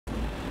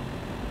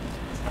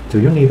Do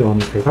you need a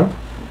newspaper?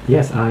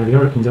 Yes, I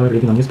really enjoy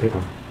reading a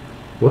newspaper.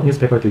 What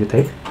newspaper do you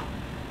take?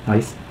 I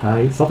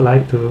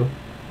subscribe to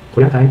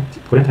Korean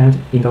Times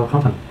in the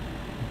company.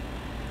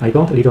 I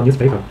don't read a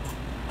newspaper.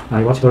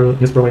 I watch the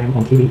news program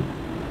on TV.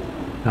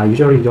 I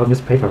usually read a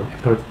newspaper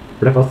after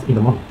breakfast in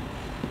the morning.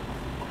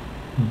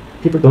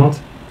 People don't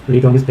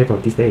read a newspaper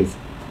these days.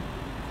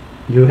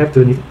 You have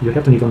to read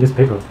a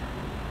newspaper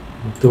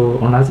to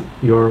enlarge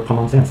your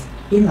common sense.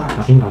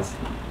 Enlarge.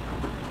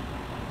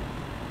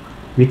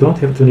 We don't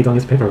have to read a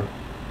newspaper.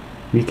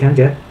 We can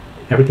get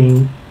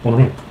everything on a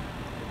net.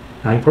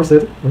 I first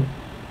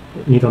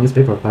read a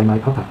newspaper by my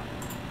papa.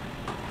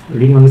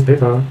 Reading a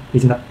newspaper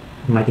is not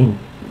my thing.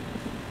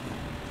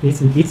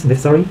 It's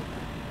necessary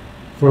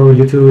for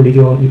you to read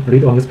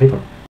a newspaper.